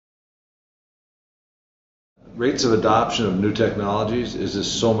rates of adoption of new technologies is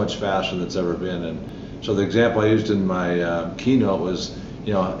just so much faster than it's ever been. And so the example I used in my keynote was,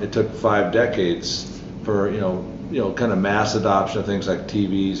 it took 5 decades for, kind of mass adoption of things like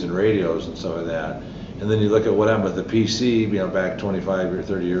TVs and radios and stuff like that. And then you look at what happened with the PC, back 25 or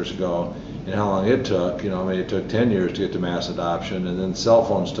 30 years ago, and how long it took. It took 10 years to get to mass adoption, and then cell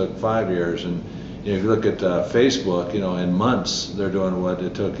phones took 5 years. And if you look at Facebook, in months, they're doing what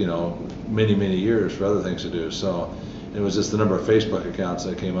it took, many, many years for other things to do. So it was just the number of Facebook accounts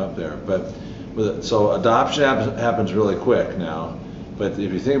that came up there. So adoption happens really quick now. But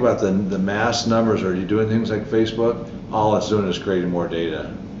if you think about the mass numbers, are you doing things like Facebook? All it's doing is creating more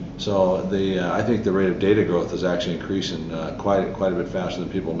data. So I think the rate of data growth is actually increasing quite a bit faster than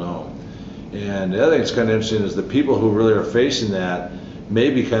people know. And the other thing that's kind of interesting is the people who really are facing that may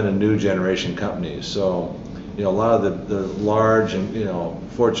be kind of new generation companies. So, a lot of the large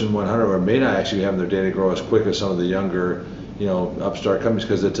and Fortune 100 may not actually be having their data grow as quick as some of the younger, upstart companies,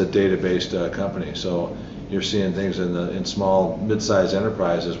 because it's a data-based company. So you're seeing things in small, mid-sized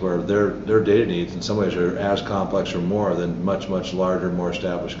enterprises where their data needs in some ways are as complex or more than much larger, more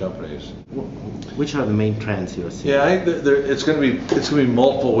established companies. Which are the main trends you're seeing? Yeah, I think it's going to be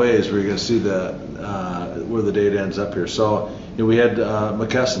multiple ways where you're going to see where the data ends up here. So we had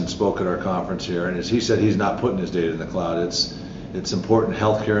McKesson spoke at our conference here, and he said he's not putting his data in the cloud. It's important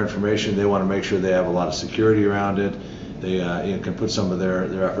healthcare information. They want to make sure they have a lot of security around it. They can put some of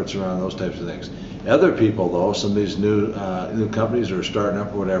their efforts around those types of things. Other people, though, some of these new companies that are starting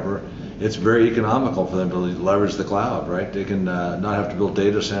up or whatever, it's very economical for them to leverage the cloud, right? They can not have to build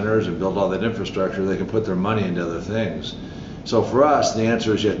data centers and build all that infrastructure. They can put their money into other things. So for us, the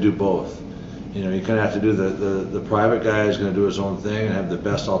answer is you have to do both. You kind of have to do the private guy is going to do his own thing and have the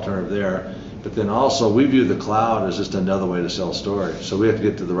best alternative there. But then also we view the cloud as just another way to sell storage. So we have to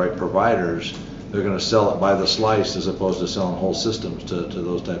get to the right providers. They're going to sell it by the slice as opposed to selling whole systems to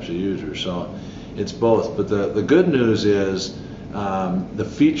those types of users. So it's both. But the good news is the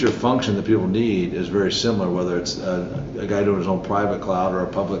feature function that people need is very similar, whether it's a guy doing his own private cloud or a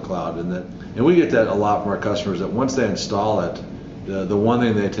public cloud. And we get that a lot from our customers, that once they install it, the one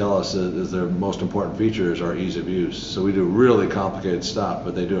thing they tell us is their most important feature is our ease of use. So we do really complicated stuff,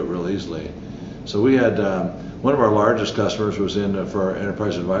 but they do it real easily. So we had one of our largest customers was in for our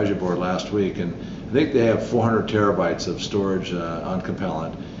Enterprise Advisory Board last week, and I think they have 400 terabytes of storage on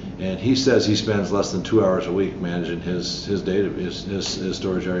Compellent. And he says he spends less than 2 hours a week managing his data, his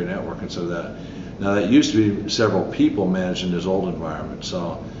storage area network, and so that. Now that used to be several people managing his old environment.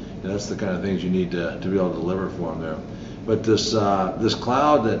 So that's the kind of things you need to be able to deliver for him there. But this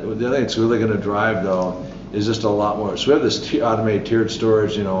cloud, the other thing it's really going to drive though is just a lot more. So we have this automated tiered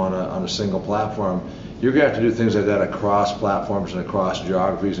storage, on a single platform. You're going to have to do things like that across platforms and across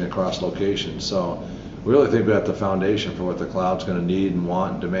geographies and across locations. So we really think about the foundation for what the cloud's going to need and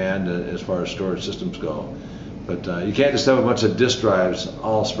want and demand as far as storage systems go. But you can't just have a bunch of disk drives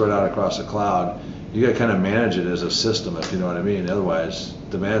all spread out across the cloud. You got to kind of manage it as a system, if you know what I mean. Otherwise,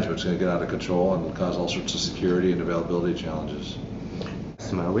 the management's going to get out of control and cause all sorts of security and availability challenges.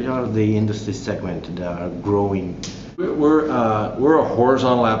 Which are the industry segments that are growing? We're a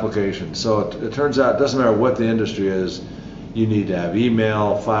horizontal application, so it turns out it doesn't matter what the industry is. You need to have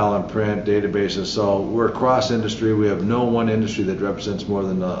email, file and print, databases. So we're across industry. We have no one industry that represents more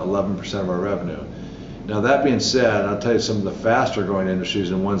than 11% of our revenue. Now that being said, I'll tell you some of the faster growing industries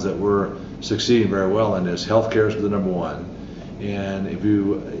and ones that we're succeeding very well in is healthcare is the number one. And if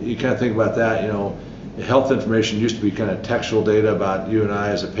you kind of think about that, health information used to be kind of textual data about you and I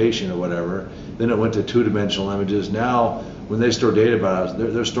as a patient or whatever. Then it went to two-dimensional images. Now when they store data about us,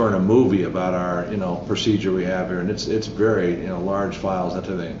 they're storing a movie about our procedure we have here, and it's very large files, that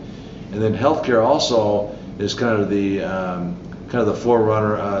type of thing. And then healthcare also is kind of the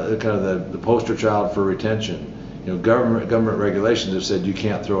forerunner, kind of the poster child for retention. Government regulations have said you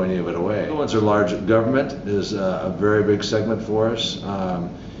can't throw any of it away. The ones are large. Government is a very big segment for us.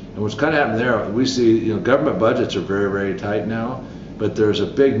 And what's kind of happened there, we see government budgets are very, very tight now, but there's a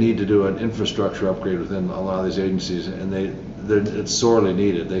big need to do an infrastructure upgrade within a lot of these agencies, and it's sorely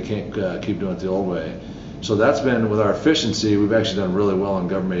needed. They can't keep doing it the old way. So that's been, with our efficiency, we've actually done really well in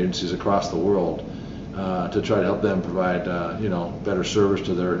government agencies across the world to try to help them provide better service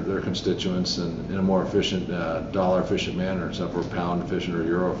to their constituents and in a more efficient, dollar efficient manner, except for pound efficient or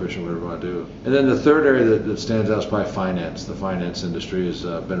euro efficient, whatever you want to do. And then the third area that stands out is probably finance. The finance industry has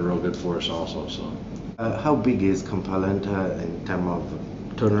been real good for us also. So, how big is Compellent in terms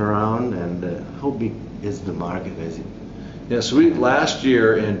of turnaround, and how big is the market? Yeah, so last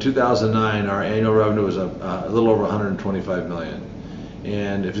year in 2009, our annual revenue was a little over 125 million.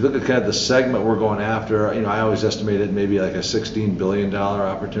 And if you look at kind of the segment we're going after, I always estimate it maybe like a $16 billion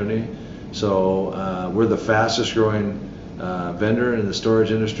opportunity. So we're the fastest growing vendor in the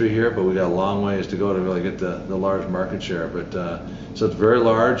storage industry here, but we got a long ways to go to really get the large market share. But so it's very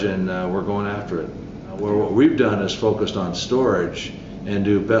large, and we're going after it. What we've done is focused on storage and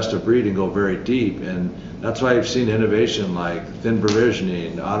do best of breed and go very deep, and that's why you've seen innovation like thin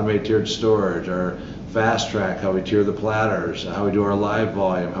provisioning, automated tiered storage, our fast track, how we tier the platters, how we do our live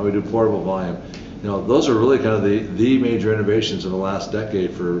volume, how we do portable volume. Those are really kind of the major innovations of the last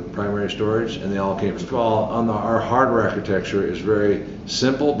decade for primary storage, and they all came from our hardware architecture is very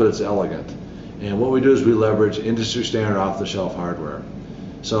simple, but it's elegant. And what we do is we leverage industry standard off-the-shelf hardware.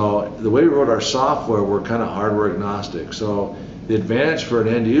 So the way we wrote our software, we're kind of hardware agnostic. So the advantage for an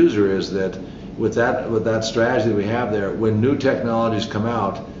end user is that with that strategy that we have there, when new technologies come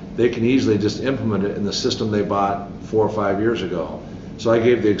out, they can easily just implement it in the system they bought 4 or 5 years ago. So I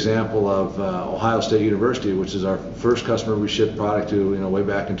gave the example of Ohio State University, which is our first customer we shipped product to, way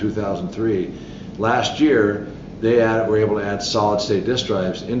back in 2003. Last year, they were able to add solid-state disk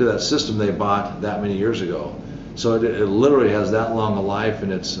drives into that system they bought that many years ago. So it literally has that long a life,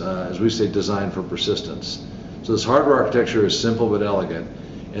 and it's, as we say, designed for persistence. So this hardware architecture is simple but elegant.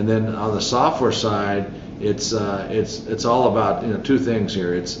 And then on the software side, it's all about two things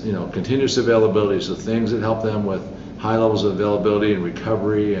here. It's continuous availability, so things that help them with high levels of availability and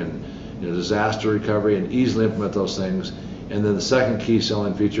recovery and disaster recovery, and easily implement those things. And then the second key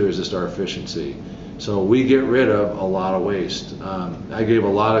selling feature is just our efficiency. So we get rid of a lot of waste. I gave a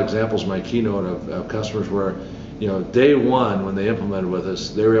lot of examples in my keynote of customers where day one when they implemented with us,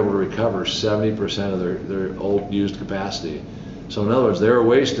 they were able to recover 70% of their old used capacity. So in other words, they were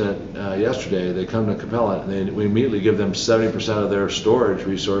wasting it yesterday. They come to Capella, and we immediately give them 70% of their storage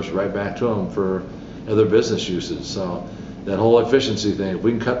resource right back to them for other business uses. So that whole efficiency thing, if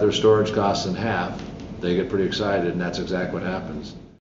we can cut their storage costs in half, they get pretty excited, and that's exactly what happens.